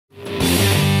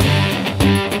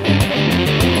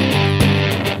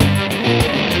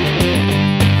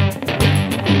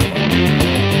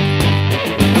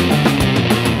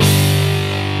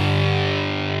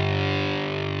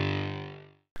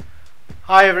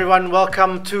Hi everyone,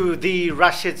 welcome to the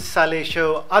Rashid Salleh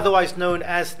show, otherwise known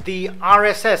as the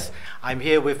RSS. I'm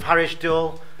here with Haresh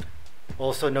Deol,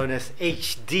 also known as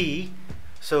HD.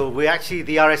 So we're actually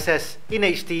the RSS in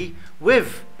HD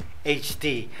with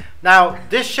HD. Now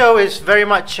this show is very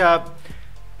much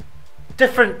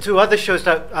different to other shows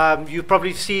that you've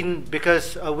probably seen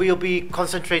because we'll be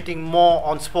concentrating more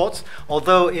on sports,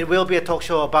 although it will be a talk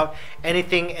show about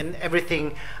anything and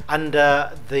everything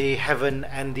under the heaven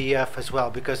and the earth as well,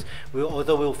 because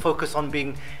although we'll focus on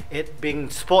being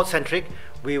sports centric,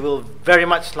 we will very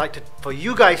much like for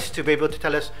you guys to be able to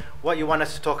tell us what you want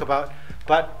us to talk about,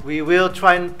 but we will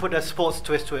try and put a sports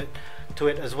twist to it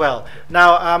as well.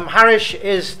 Now, Haresh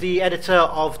is the editor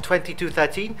of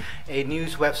 2213, a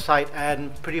news website,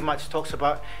 and pretty much talks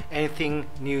about anything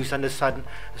news under the sun,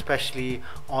 especially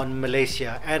on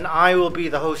Malaysia. And I will be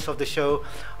the host of the show.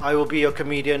 I will be your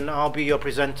comedian, I'll be your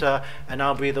presenter, and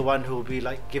I'll be the one who will be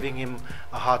like giving him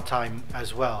a hard time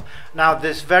as well. Now,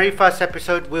 this very first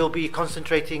episode will be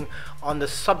concentrating on the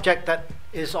subject that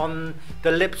is on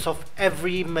the lips of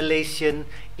every Malaysian,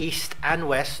 East and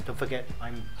West. Don't forget,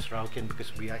 I'm Sraukin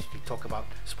because we actually talk about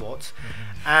sports.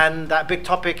 And that big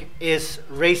topic is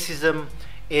racism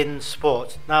in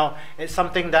sports. Now, it's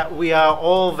something that we are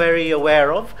all very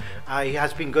aware of. It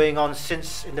has been going on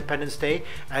since Independence Day,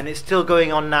 and it's still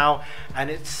going on now, and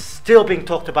it's still being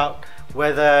talked about,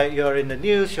 whether you're in the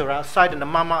news, you're outside in the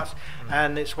mamas,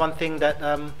 and it's one thing that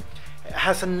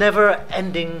has a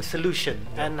never-ending solution.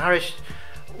 And Haresh,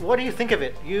 what do you think of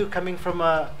it? You coming from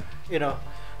a,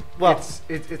 well,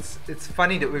 it's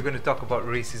funny that we're going to talk about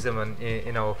racism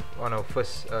on our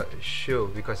first show,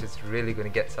 because it's really going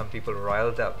to get some people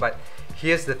riled up. But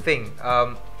here's the thing: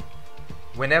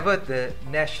 whenever the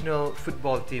national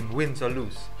football team wins or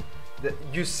lose,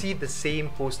 you see the same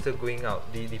poster going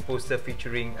out. The poster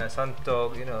featuring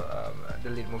Santok, the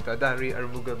late Muqtadari,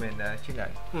 Armugam, and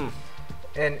Chinan.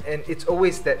 And it's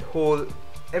always that whole.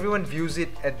 Everyone views it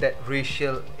at that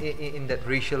in that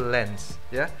racial lens.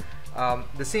 Yeah.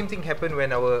 The same thing happened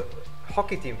when our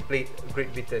hockey team played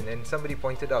Great Britain, and somebody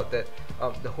pointed out that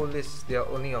the whole list, they are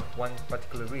only of one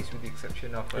particular race, with the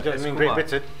exception of I mean Great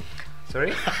Britain.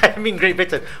 Sorry? I mean Great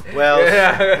Britain. Well,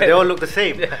 right. They all look the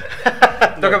same. Yeah.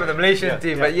 Talk about the Malaysian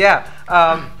team, but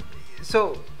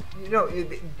so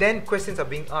then questions are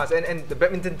being asked, and the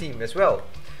badminton team as well.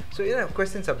 So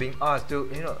questions are being asked.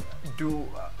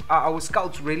 Are our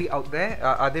scouts really out there?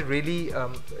 Are they really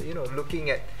looking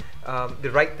at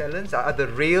the right talents? Are the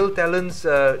real talents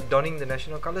donning the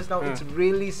national colours? Now, it's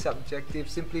really subjective,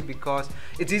 simply because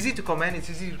it's easy to comment, it's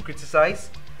easy to criticize,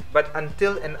 but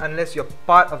until and unless you're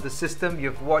part of the system,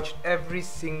 you've watched every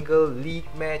single league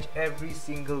match, every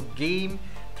single game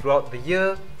throughout the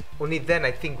year, only then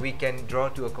I think we can draw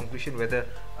to a conclusion whether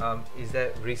is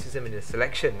there racism in the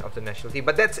selection of the national team.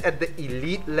 But that's at the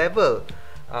elite level.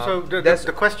 So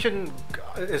the question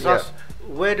is asked: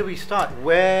 where do we start?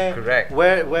 Where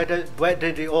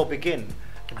did it all begin?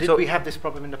 Did we have this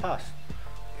problem in the past?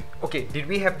 Okay, did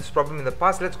we have this problem in the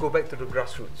past? Let's go back to the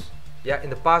grassroots. Yeah, in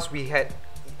the past we had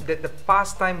the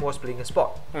pastime was playing a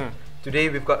sport. Today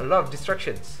we've got a lot of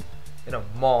distractions.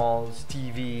 Malls,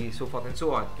 TV, so forth and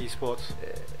so on. Esports.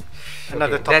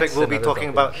 Another topic we'll be talking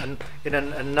about in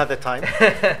another time.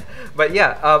 But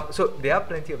so there are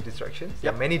plenty of distractions.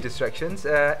 There are many distractions,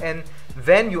 and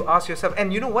then you ask yourself,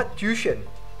 and you know what? Tuition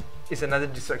is another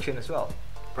distraction as well.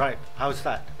 Right. How's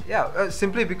that? Yeah,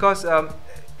 simply because a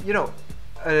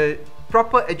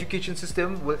proper education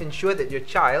system will ensure that your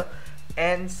child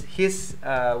ends his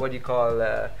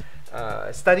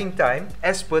studying time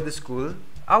as per the school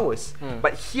hours.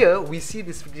 But here we see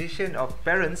this fixation of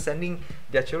parents sending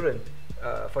their children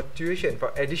for tuition,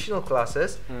 for additional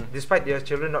classes, despite their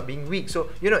children not being weak. So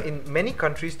in many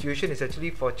countries, tuition is actually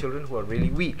for children who are really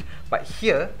weak, but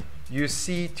here you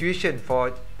see tuition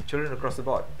for children across the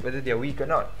board, whether they are weak or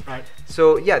not. Right.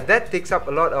 So that takes up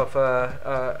a lot of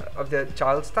the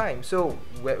child's time. So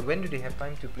when do they have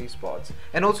time to play sports?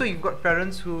 And also you've got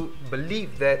parents who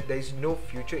believe that there is no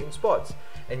future in sports,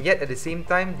 and yet at the same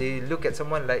time they look at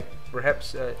someone like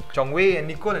perhaps Chong Wei and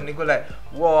Nicole like,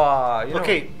 wow.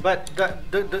 Okay, but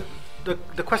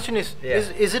the question is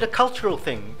it a cultural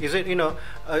thing? Is it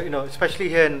especially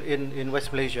here in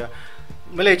West Malaysia?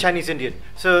 Malay, Chinese, Indian.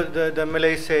 So the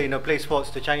Malays say play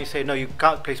sports. The Chinese say no, you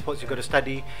can't play sports. You got to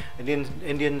study. And the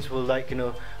Indians will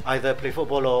either play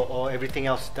football or everything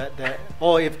else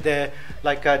or if they're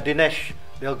like Dinesh,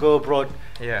 they'll go abroad,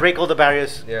 break all the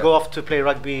barriers, go off to play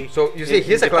rugby. So you say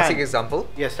here's a classic example.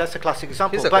 Yes, that's a classic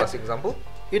example. Here's a classic example.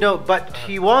 You know, but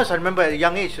he was, I remember at a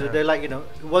young age, they're like, you know,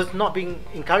 was not being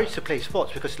encouraged to play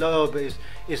sports because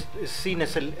is seen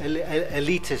as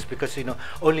elitist because, you know,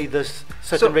 only this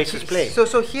certain races play.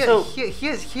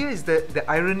 Here is the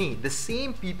irony. The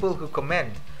same people who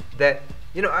comment that,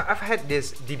 you know, I've had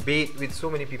this debate with so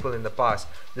many people in the past.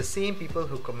 The same people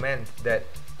who comment that,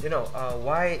 you know,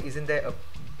 why isn't there a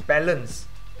balance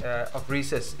of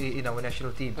races in our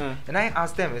national team? And I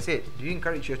asked them, I said, do you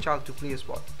encourage your child to play a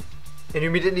sport? And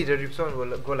immediately the response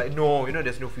will go like, no, you know,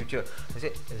 there's no future. I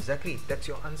said, exactly, that's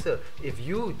your answer. If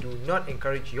you do not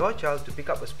encourage your child to pick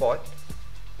up a sport,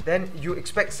 then you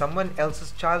expect someone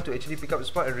else's child to actually pick up a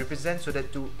sport and represent, so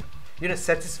that to, you know,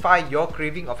 satisfy your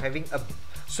craving of having a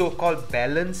so-called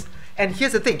balance. And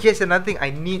here's the thing, here's another thing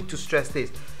I need to stress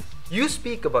this. You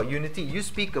speak about unity, you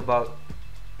speak about,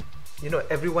 you know,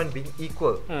 everyone being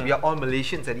equal. We are all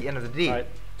Malaysians at the end of the day.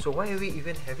 So why are we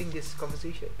even having this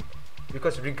conversation?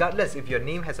 Because regardless if your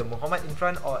name has a Muhammad in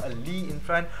front, or a Lee in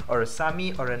front, or a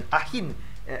Sami, or an Ahin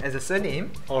as a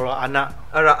surname, or a anak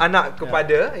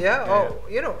kepada, or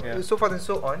you know, so forth and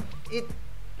so on, it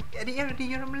at the end of the day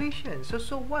you're a Malaysian.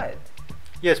 So what?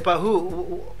 Yes, but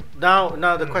who now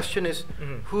the question is,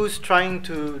 who's trying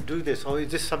to do this, or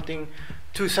is this something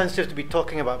too sensitive to be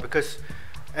talking about? Because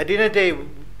at the end of the day,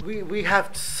 we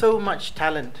have so much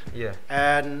talent,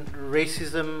 and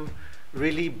racism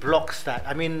really blocks that.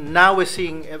 I mean, now we're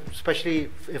seeing, especially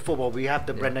in football, we have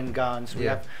the Brendan Garns, we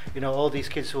have, you know, all these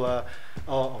kids who are,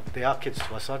 they are kids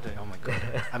to us, aren't they? Oh my God,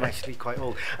 I'm actually quite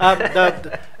old.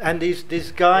 And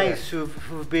these guys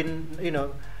who've been, you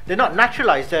know, they're not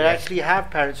naturalized. They actually have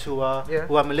parents who are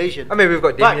Malaysian. I mean, we've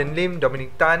got Damien Lim,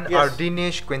 Dominic Tan, R.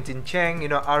 Dinesh, Quentin Cheng, you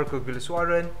know, R.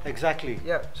 Kugulaswaran. Exactly.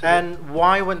 Yeah. So and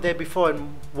why weren't they before?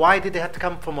 And why did they have to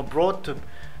come from abroad to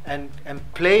and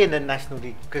play in the National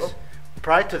League? Because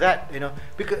prior to that, you know,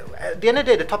 because at the end of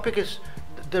the day, the topic is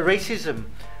the racism.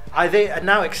 Are they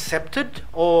now accepted,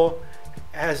 or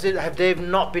have they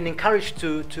not been encouraged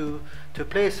to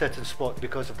play a certain sport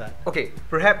because of that? Okay,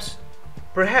 perhaps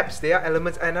there are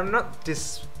elements, and I'm not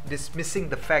dismissing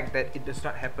the fact that it does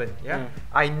not happen.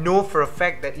 I know for a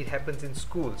fact that it happens in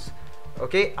schools.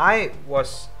 Okay, I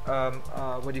was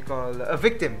what do you call, a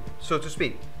victim, so to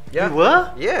speak. You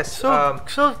were? Yes.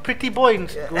 So pretty boy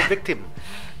victim.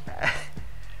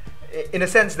 In a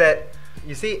sense that,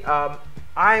 you see,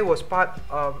 I was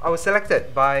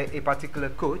selected by a particular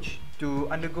coach to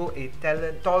undergo a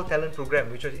tall talent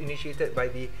program, which was initiated by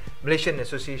the Malaysian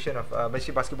Association of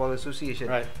Malaysia Basketball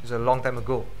Association. It was a long time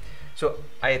ago. So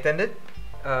I attended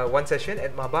one session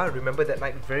at Maba. Remember that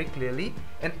night very clearly.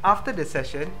 And after the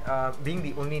session, being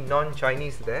the only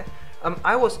non-Chinese there,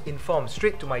 I was informed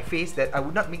straight to my face that I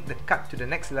would not make the cut to the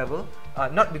next level,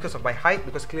 not because of my height,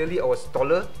 because clearly I was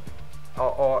taller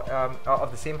or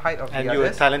of the same height of the others. And you were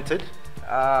talented?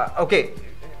 Okay,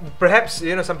 perhaps,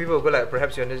 you know, some people will go like,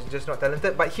 perhaps you're just not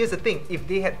talented. But here's the thing, if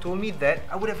they had told me that,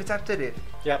 I would have accepted it.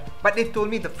 But they told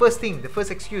me the first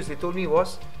excuse they told me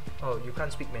was, oh, you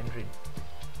can't speak Mandarin.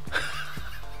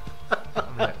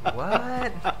 I'm like,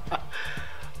 what?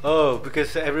 Oh,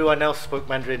 because everyone else spoke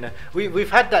Mandarin.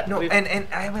 We've had that. No, and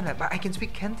I went like, but I can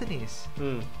speak Cantonese.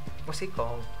 What's it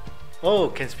called? Oh,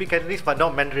 can speak Cantonese but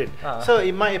not Mandarin. So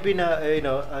it might have been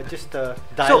just a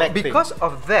dialect thing. So because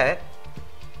of that,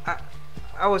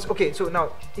 I was okay. So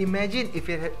now imagine if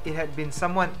it had been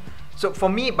someone. So for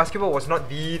me, basketball was not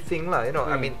the thing, lah. You know,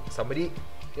 I mean, somebody,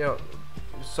 you know,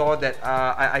 saw that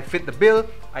I fit the bill.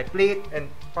 I played, and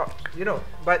you know.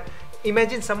 But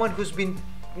imagine someone who's been,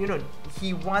 you know,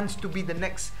 he wants to be the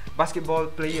next basketball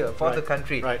player for the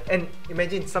country, and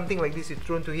imagine something like this is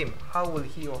thrown to him. How will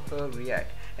he or her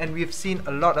react? And we've seen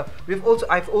a lot of.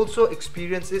 I've also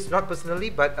experienced this, not personally,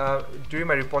 but during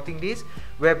my reporting days,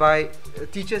 whereby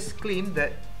teachers claim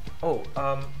that,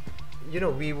 you know,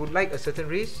 we would like a certain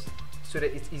race so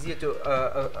that it's easier to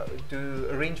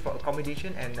arrange for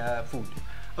accommodation and food.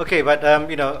 Okay, but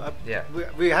you know,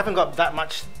 we haven't got that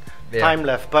much time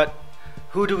left. But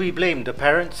who do we blame? The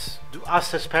parents?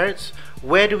 Us as parents?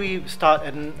 Where do we start?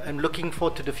 And looking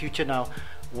forward to the future now.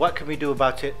 What can we do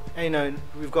about it? And, you know,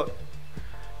 we've got.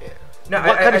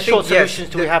 What kind of short solutions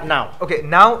do we have now? Okay,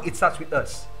 now it starts with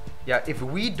us. Yeah, if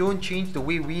we don't change the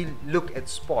way we look at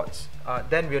sports,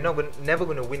 then we're never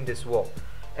going to win this war.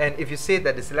 And if you say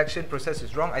that the selection process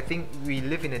is wrong, I think we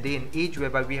live in a day and age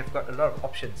whereby we have got a lot of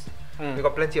options. We've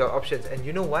got plenty of options. And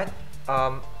you know what?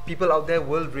 People out there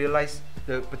will realize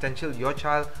the potential your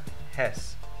child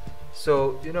has.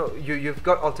 So, you know, you've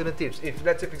got alternatives. If,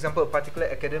 let's say, for example, a particular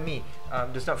academy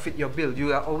does not fit your bill,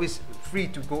 you are always free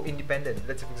to go independent.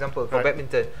 Let's say, for example, for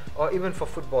badminton, or even for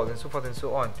football, and so forth and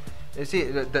so on. You see,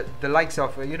 the likes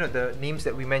of the names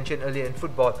that we mentioned earlier in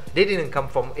football, they didn't come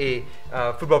from a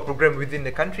football program within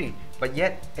the country, but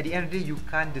yet at the end of the day, you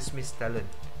can't dismiss talent.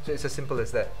 So it's as simple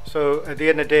as that. So at the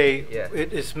end of the day, Yeah.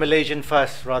 it is Malaysian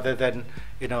first rather than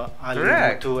Ali,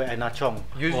 Correct. Mutu and Achong.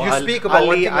 You Or speak about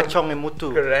one Ali, thing Achong and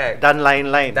Mutu. Correct. Dan line.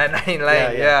 Dan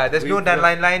line, yeah. There's no Dan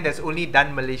we- line. There's only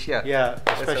Dan Malaysia. Yeah,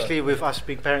 That's especially with us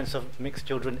being parents of mixed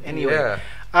children anyway. Yeah.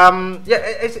 Yeah.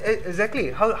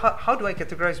 Exactly. How do I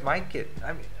categorize my kid?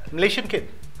 I mean, Malaysian kid.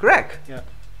 correct. Yeah.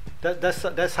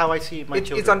 That's how I see my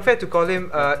children. It's unfair to call him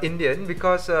Indian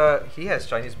because he has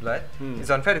Chinese blood.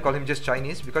 It's unfair to call him just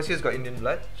Chinese because he's got Indian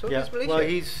blood. So Yeah. he's Malaysian. Well,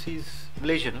 he's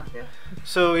Malaysian. Lah. Yeah.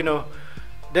 So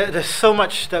there's so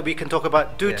much that we can talk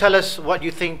about. Do Yeah. tell us what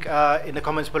you think in the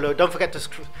comments below. Don't forget to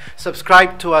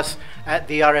subscribe to us at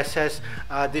the RSS.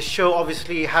 This show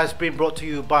obviously has been brought to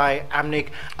you by Amnig,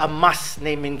 a must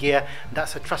name in gear.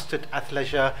 That's a trusted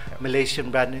athleisure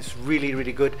Malaysian brand. It's really,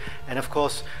 really good. And of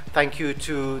course, thank you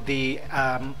to the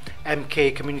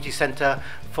MK Community Centre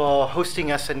for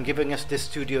hosting us and giving us this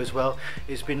studio as well.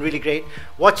 It's been really great.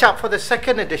 Watch out for the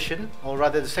second edition, or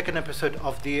rather the second episode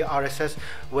of the RSS,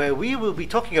 where we will be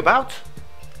talking about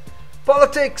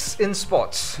Politics in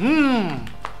sports.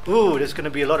 Ooh, there's going to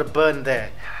be a lot of burn there.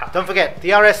 Don't forget, the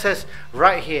RSS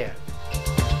right here.